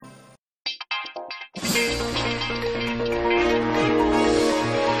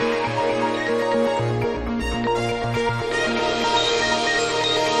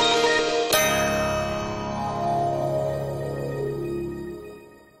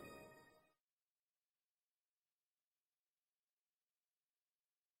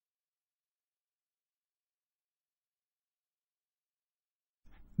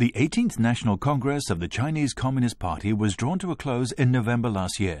The 18th National Congress of the Chinese Communist Party was drawn to a close in November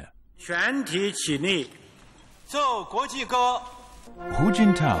last year. 全体起立，奏国际歌。 Hu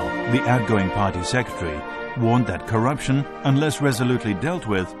Jintao, the outgoing party secretary, warned that corruption, unless resolutely dealt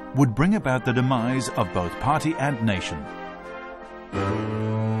with, would bring about the demise of both party and nation.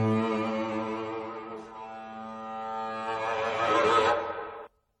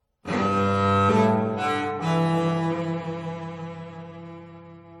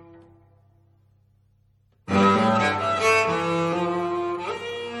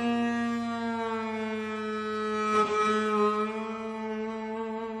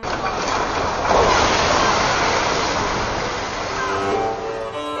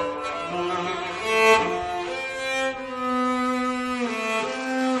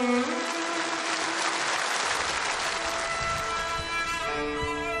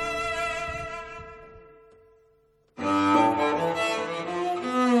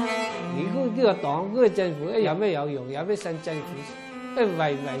呢個黨、呢個政府有咩有用？有咩新政府？為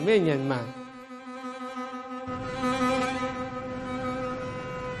咩人民？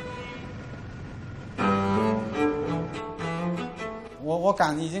我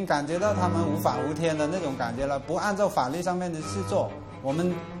已經感覺到他們無法無天的那種感覺了，不按照法律上面的去做，我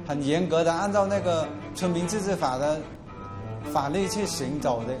們很嚴格的按照那個村民自治法的法律去行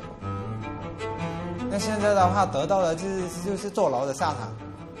走的。那現在的話得到的就是坐牢的下場。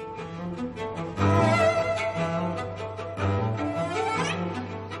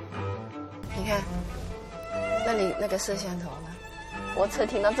 你看，那里那个摄像头呢？我车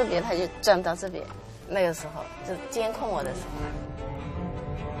停到这边，他就转到这边。那个时候就监控我的时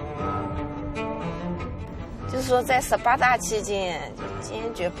候，就是说在18大期间，就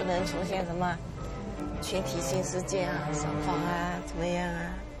坚决不能出现什么群体性事件啊、上访啊，怎么样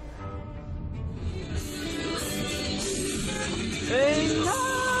啊？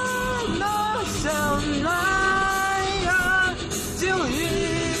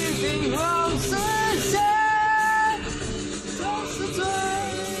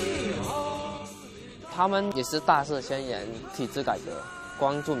他们也是大肆宣言体制改革、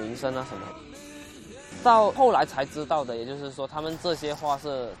关注民生啊什么。到后来才知道的，也就是说，他们这些话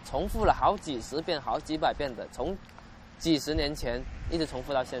是重复了好几十遍、好几百遍的，从几十年前一直重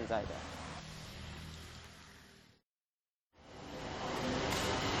复到现在的。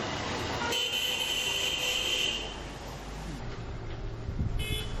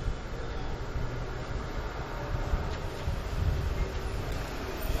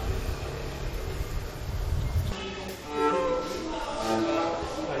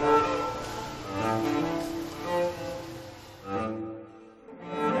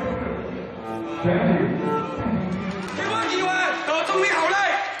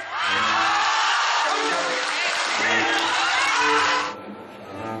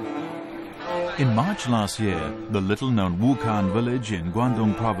 In March last year, the little-known Wukan village in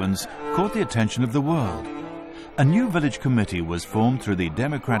Guangdong province caught the attention of the world. A new village committee was formed through the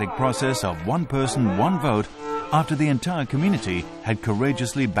democratic process of one person, one vote, after the entire community had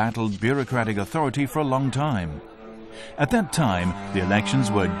courageously battled bureaucratic authority for a long time. At that time, the elections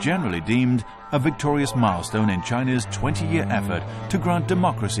were generally deemed a victorious milestone in China's 20-year effort to grant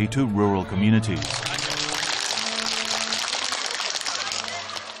democracy to rural communities.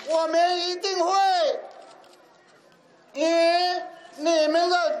 我们一定会以你们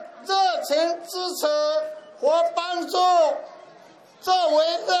的热情支持和帮助作为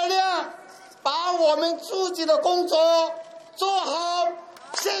力量，把我们自己的工作做好。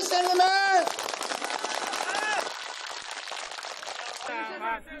谢谢你们。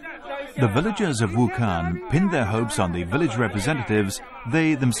 The villagers of Wukan pinned their hopes on the village representatives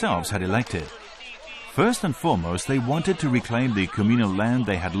they themselves had elected. First and foremost, they wanted to reclaim the communal land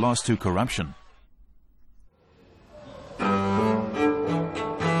they had lost to corruption.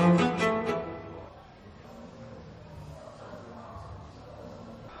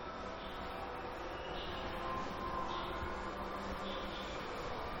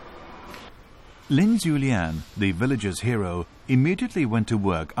 Lin Zulian, the village's hero, immediately went to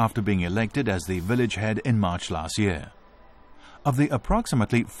work after being elected as the village head in March last year. Of the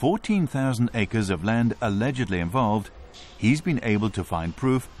approximately 14,000 acres of land allegedly involved, he's been able to find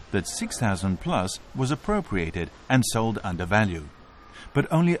proof that 6,000 plus was appropriated and sold under value. but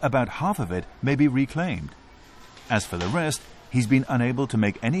only about half of it may be reclaimed. As for the rest, he's been unable to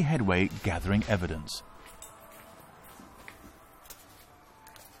make any headway gathering evidence.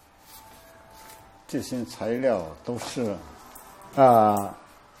 这些材料都是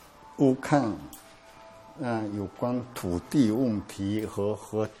乌坎有关土地问题和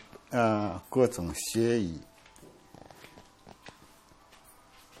各种协议。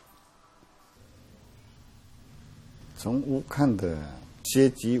从乌坎的涉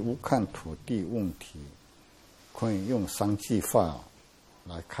及乌坎土地问题，可以用3句话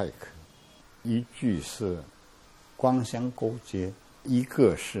来概括：一句是官商勾结，一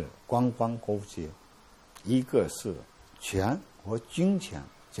个是官官勾结，一个是权和金钱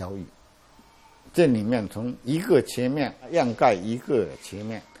交易。这里面从一个切面掩盖一个切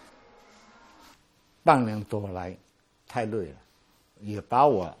面，半年多来太累了，也把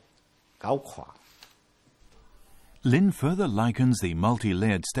我搞垮。Lin further likens the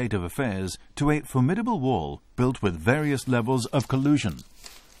multi-layered state of affairs to a formidable wall built with various levels of collusion.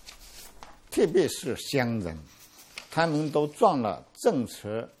 特别是乡人，他们都钻了政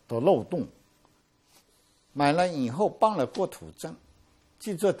策的漏洞，买了以后办了国土证，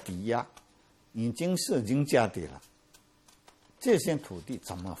去做抵押，已经是人家的了。这些土地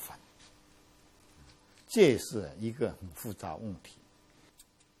怎么分？这是一个很复杂问题。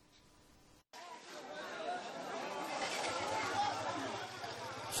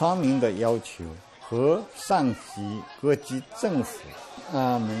村民的要求和上级各级政府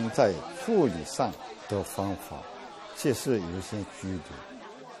们在处理上的方法确实有些距离。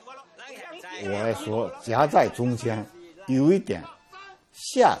我说夹在中间，有一点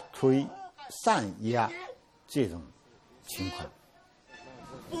下推上压这种情况。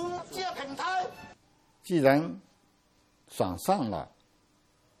既然选上了，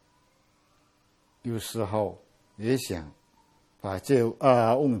有时候也想把这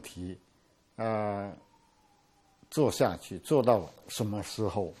问题做下去，做到什么时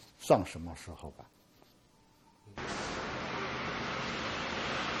候算什么时候吧。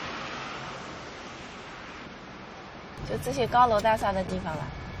就这些高楼大厦的地方了，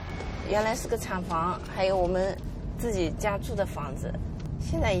原来是个厂房，还有我们自己家住的房子，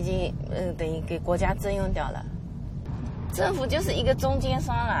现在已经等于给国家征用掉了。政府就是一个中间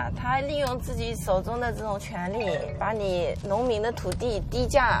商了，他利用自己手中的这种权利，把你农民的土地低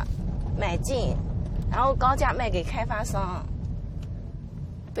价买进，然后高价卖给开发商，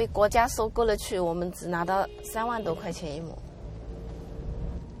被国家收购了去，我们只拿到3万多块钱一亩，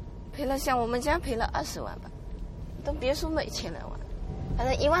赔了，像我们家赔了20万吧，都别说没1000来万，反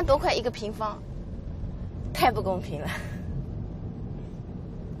正1万多块一个平方，太不公平了。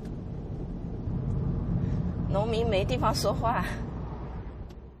农民没地方说话。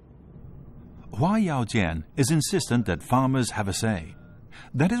 Hua Yaojian is insistent that farmers have a say.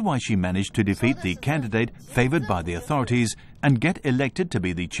 That is why she managed to defeat the candidate favored by the authorities and get elected to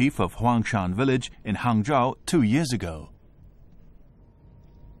be the chief of Huangshan village in Hangzhou 2 years ago.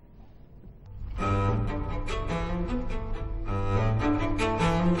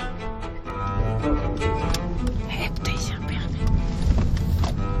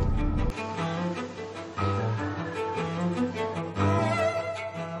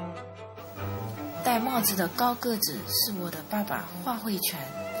 戴帽子的高个子是我的爸爸华慧全，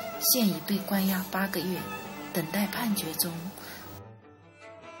现已被关押8个月，等待判决中。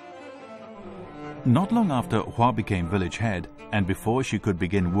 Not long after Hua became village head, and before she could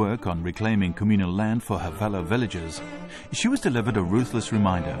begin work on reclaiming communal land for her fellow villagers, she was delivered a ruthless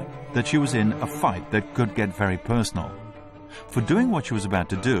reminder that she was in a fight that could get very personal. For doing what she was about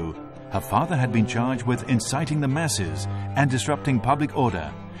to do, her father had been charged with inciting the masses and disrupting public order,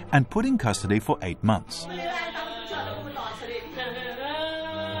 and put in custody for 8 months.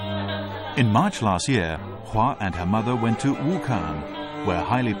 In March last year, Hua and her mother went to Wukan, where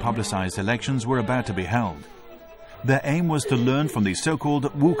highly publicized elections were about to be held. Their aim was to learn from the so-called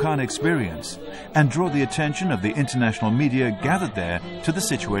Wukan experience and draw the attention of the international media gathered there to the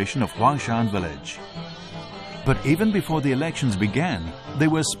situation of Huangshan village. But even before the elections began, they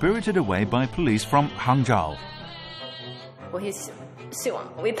were spirited away by police from Hangzhou. 希望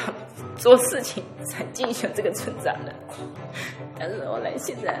为他们做事情才竞选这个村长的，但是后来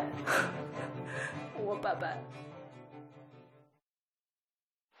现在，我爸爸。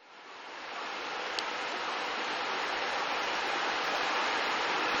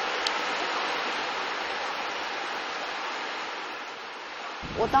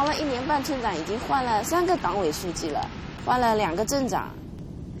我当了1年半村长，已经换了3个党委书记了，换了2个镇长。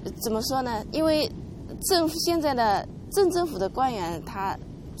怎么说呢？因为政府现在的。 镇政府的官员，他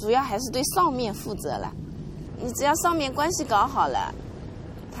主要还是对上面负责了。你只要上面关系搞好了，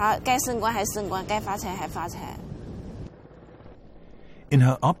他该升官还升官，该发财还发财。In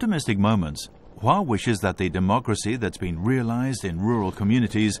her optimistic moments, Hua wishes that the democracy that's been realized in rural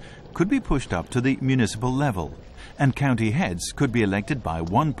communities could be pushed up to the municipal level, and county heads could be elected by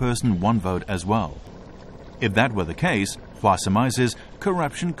one person, one vote as well. If that were the case, Hua surmises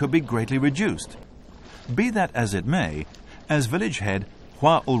corruption could be greatly reduced. Be that as it may, as village head,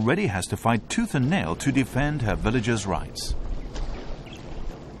 Hua already has to fight tooth and nail to defend her villagers' rights.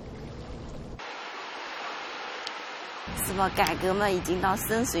 是吧？改革嘛，已经到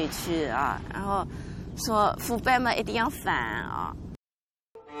深水区啊，然后说腐败嘛，一定要反啊。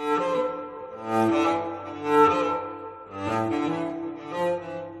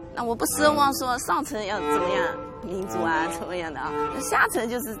那我不奢望说上层要怎么样民主啊，怎么样的啊，那下层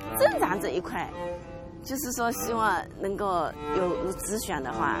就是镇长这一块，就是说希望能够有直选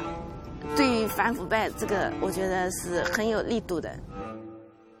的话，对于反腐败这个，我觉得是很有力度的。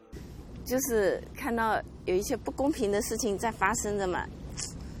就是看到有一些不公平的事情在发生的嘛，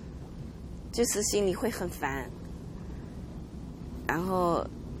就是心里会很烦，然后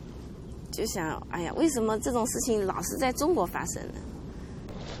就想，哎呀，为什么这种事情老是在中国发生呢？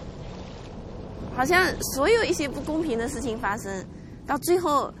好像所有一些不公平的事情发生，到最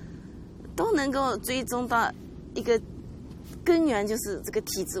后都能够追踪到一个根源，就是这个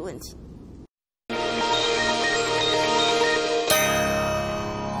体制问题。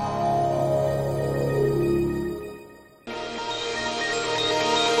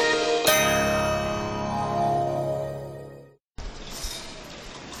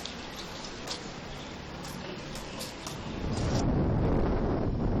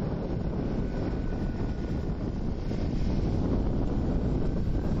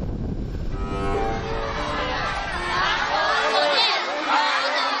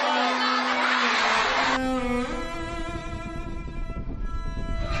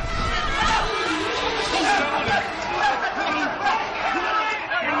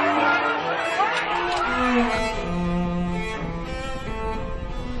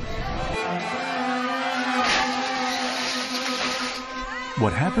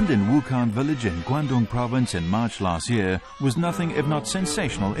What happened in Wukan village in Guangdong province in March last year was nothing if not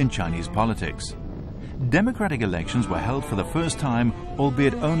sensational in Chinese politics. Democratic elections were held for the first time,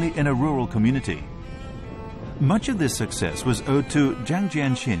 albeit only in a rural community. Much of this success was owed to Zhang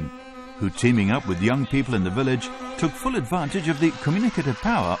Jianqin, who, teaming up with young people in the village, took full advantage of the communicative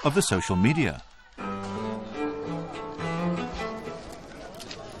power of the social media.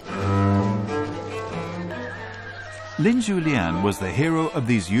 Lin Zhulian was the hero of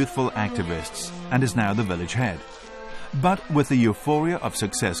these youthful activists and is now the village head. But with the euphoria of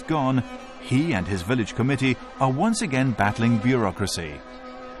success gone, he and his village committee are once again battling bureaucracy.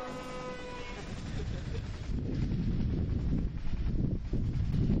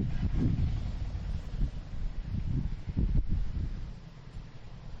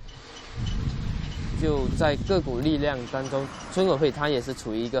就在各股力量当中，村委会它也是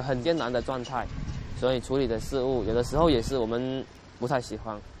处于一个很艰难的状态。所以处理的事务有的时候也是我们不太喜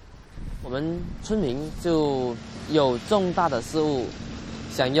欢。我们村民就有重大的事务，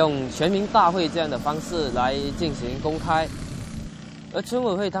想用全民大会这样的方式来进行公开，而村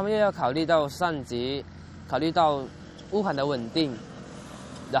委会他们又要考虑到上级，考虑到乌坎的稳定，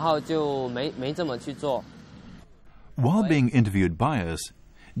然后就没这么去做。While being interviewed by us,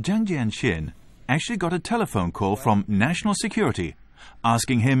 Zhang Jianqin actually got a telephone call from National Security,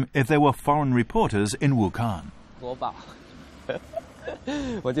 asking him if there were foreign reporters in Wukan. 国宝，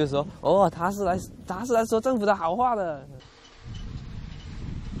我就说，哦，他是来说政府的好话的。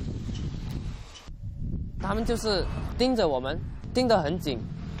他们就是盯着我们，盯得很紧，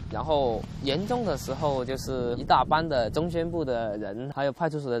然后严重的时候就是一大班的中宣部的人，还有派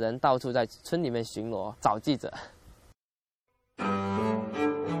出所的人到处在村里面巡逻找记者。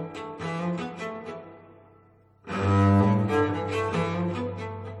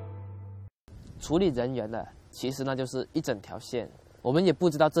处理人员的，其实那就是一整条线，我们也不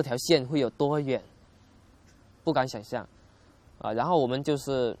知道这条线会有多远，不敢想象，然后我们就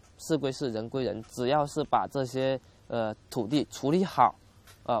是事归事，人归人，只要是把这些土地处理好，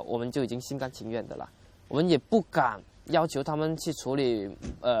我们就已经心甘情愿的了。我们也不敢要求他们去处理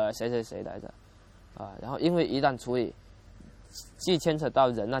谁来的，然后因为一旦处理，既牵扯到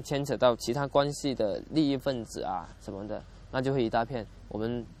人啊，牵扯到其他关系的利益分子啊什么的，那就会一大片。我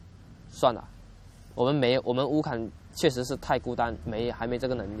们算了。我们乌坎确实是太孤单，还没这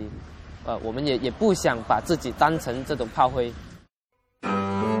个能力，我们也不想把自己当成这种炮灰。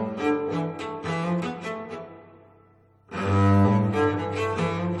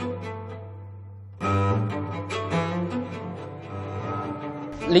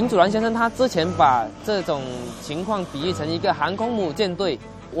林祖蓝先生他之前把这种情况比喻成一个航空母舰队，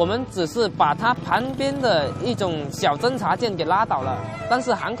我们只是把它旁边的一种小侦察舰给拉倒了，但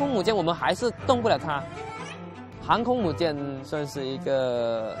是航空母舰我们还是动不了它。航空母舰算是一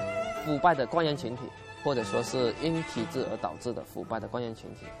个腐败的官员群体，或者说是因体制而导致的腐败的官员群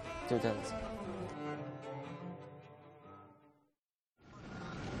体，就这样子。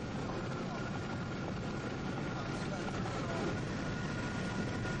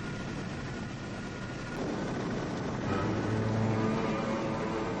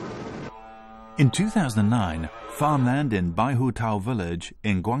In 2009, farmland in Baihutao village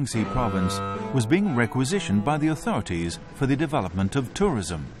in Guangxi province was being requisitioned by the authorities for the development of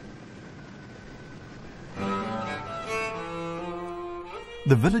tourism.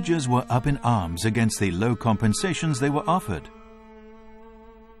 The villagers were up in arms against the low compensations they were offered.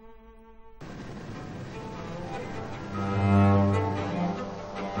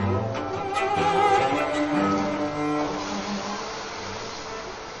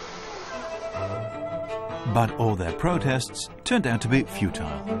 But all their protests turned out to be futile.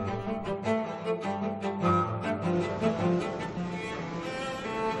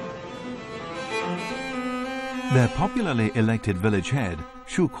 Their popularly elected village head,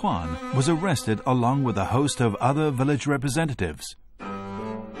 Shu Quan, was arrested along with a host of other village representatives.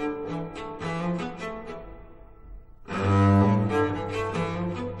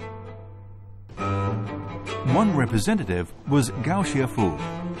 One representative was Gao Xiafu,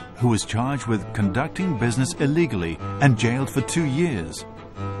 who was charged with conducting business illegally and jailed for 2 years.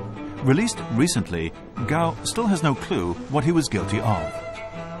 Released recently, Gao still has no clue what he was guilty of.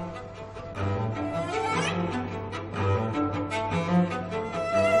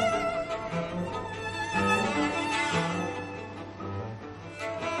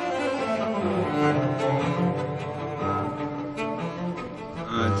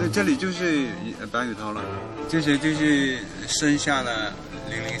这里就是白雨涛了，这些就是剩下的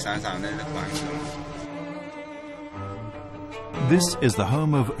零零散散的房子。This is the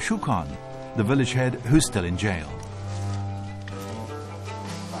home of Shu Quan, the village head who's still in jail.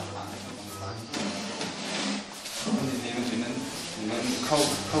 你们靠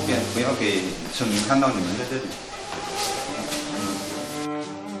边，不要给村民看到你们在这里。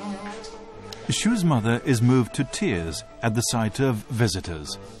Shu's mother is moved to tears at the sight of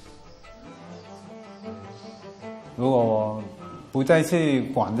visitors. 如果我不再去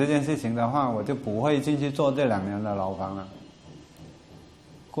管这件事情的话，我就不会进去坐这2年的牢房了，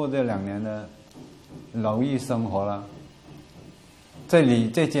过这2年的牢狱生活了。在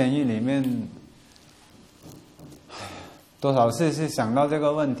监狱里面，多少次是想到这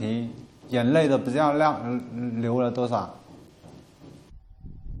个问题，眼泪都不知道流了多少。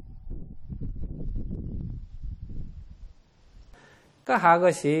下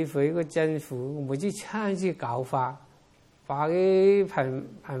個社會個政府每次參與搞法，把啲貧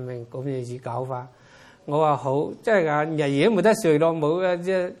民咁樣子搞法，我話好，即係日嘢冇得睡咯，冇啊，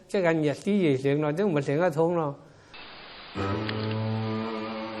即係日啲嘢醒咯，都唔醒得通咯。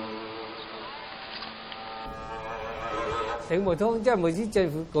醒唔通，即係每次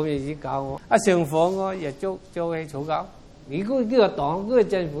政府咁樣子搞我，上訪我日做起草稿。如果呢個黨、呢個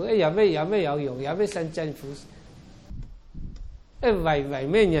政府有咩有用，有咩新政府？為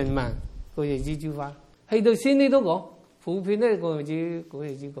咩人民個樣子做法，去到先呢都講，普遍咧個樣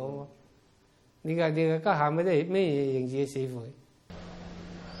子講喎。你家下咩都係咩樣子嘅社會？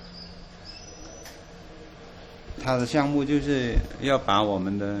他的項目就是要把我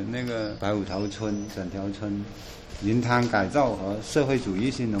們的那個白虎頭村整條村林灘改造和社會主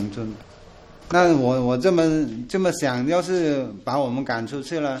義新農村。那我這麼想，要是把我們趕出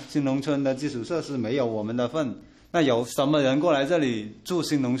去了，新農村的基礎設施沒有我們的份。那有什麼人過來這裡住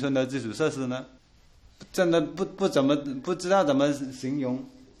新農村的基礎設施呢？真的不知道怎麼形容。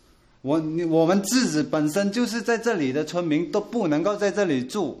我們自己本身就是在這裡的村民都不能夠在這裡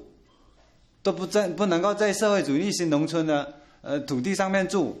住，都不能夠在社會主義新農村的土地上面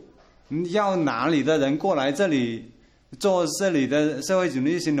住。要哪裡的人過來這裡做這裡的社會主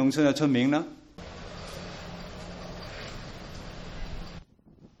義新農村的村民呢？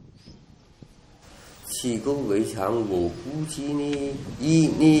这个围墙，我估计呢，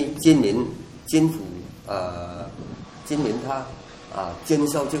今年政府今年他征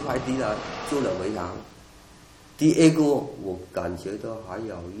收这块地了，做了围墙。第二个，我感觉到还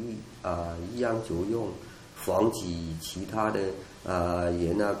有一样作用，防止其他的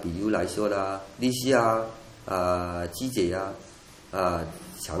人啊，比如来说啦，律师记者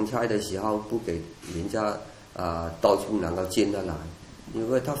抢菜的时候不给人家到处能够进得来，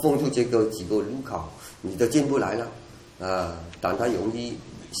因为他封住这个几个路口。你都进不来了，但他容易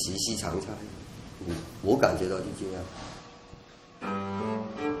习习常菜。我感觉到是这样。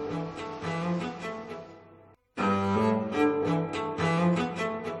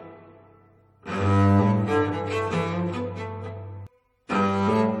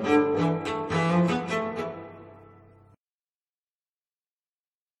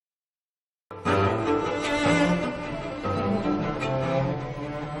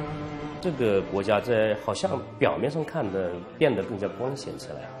这个国家在好像表面上看的变得更加光鲜起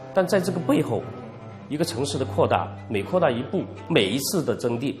来，但在这个背后，一个城市的扩大，每扩大一步，每一次的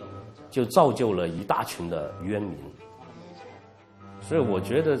征地，就造就了一大群的冤民。所以我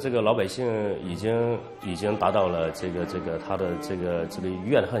觉得这个老百姓已经达到了他的这个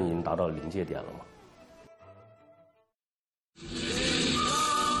怨恨已经达到临界点了嘛。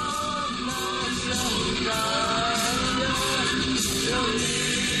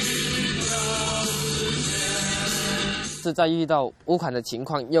是在遇到乌克兰的情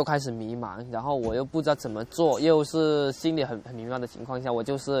况又开始迷茫，然后我又不知道怎么做，又是心里很迷茫的情况下，我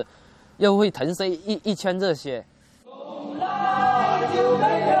就是又会腾生一圈热血。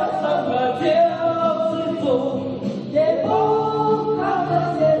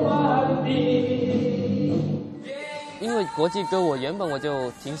因为国际歌我原本我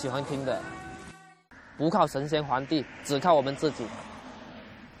就挺喜欢听的，不靠神仙皇帝，只靠我们自己。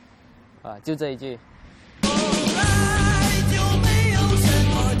就这一句。